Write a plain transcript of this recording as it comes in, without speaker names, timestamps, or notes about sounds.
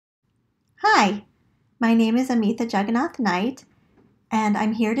Hi, my name is Amitha Jagannath Knight, and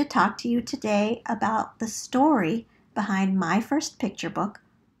I'm here to talk to you today about the story behind my first picture book,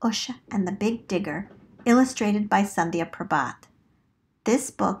 Usha and the Big Digger, illustrated by Sandhya Prabhat.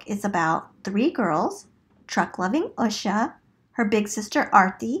 This book is about three girls, truck-loving Usha, her big sister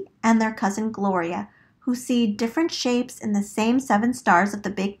Aarti, and their cousin Gloria, who see different shapes in the same seven stars of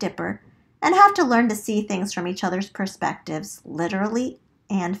the Big Dipper and have to learn to see things from each other's perspectives, literally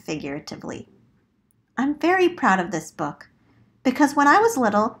and figuratively. I'm very proud of this book because when I was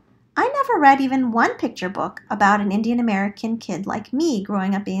little, I never read even one picture book about an Indian American kid like me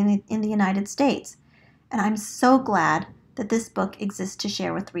growing up in the United States, and I'm so glad that this book exists to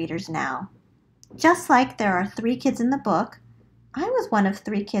share with readers now. Just like there are three kids in the book, I was one of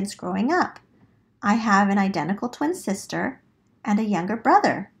three kids growing up. I have an identical twin sister and a younger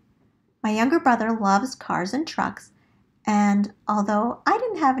brother. My younger brother loves cars and trucks, and although I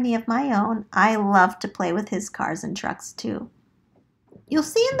didn't have any of my own, I loved to play with his cars and trucks too. You'll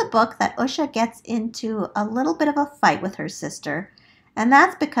see in the book that Usha gets into a little bit of a fight with her sister, and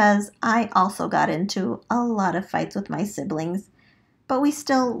that's because I also got into a lot of fights with my siblings, but we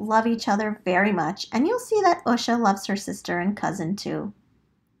still love each other very much, and you'll see that Usha loves her sister and cousin too.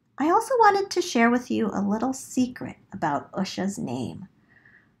 I also wanted to share with you a little secret about Usha's name.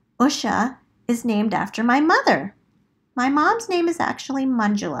 Usha is named after my mother. My mom's name is actually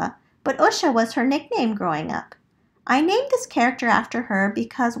Manjula, but Usha was her nickname growing up. I named this character after her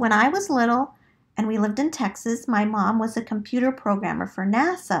because when I was little and we lived in Texas, my mom was a computer programmer for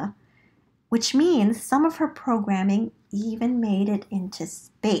NASA, which means some of her programming even made it into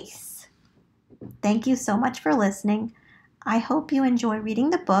space. Thank you so much for listening. I hope you enjoy reading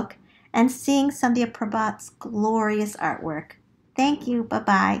the book and seeing Sandhya Prabhat's glorious artwork. Thank you.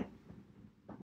 Bye-bye.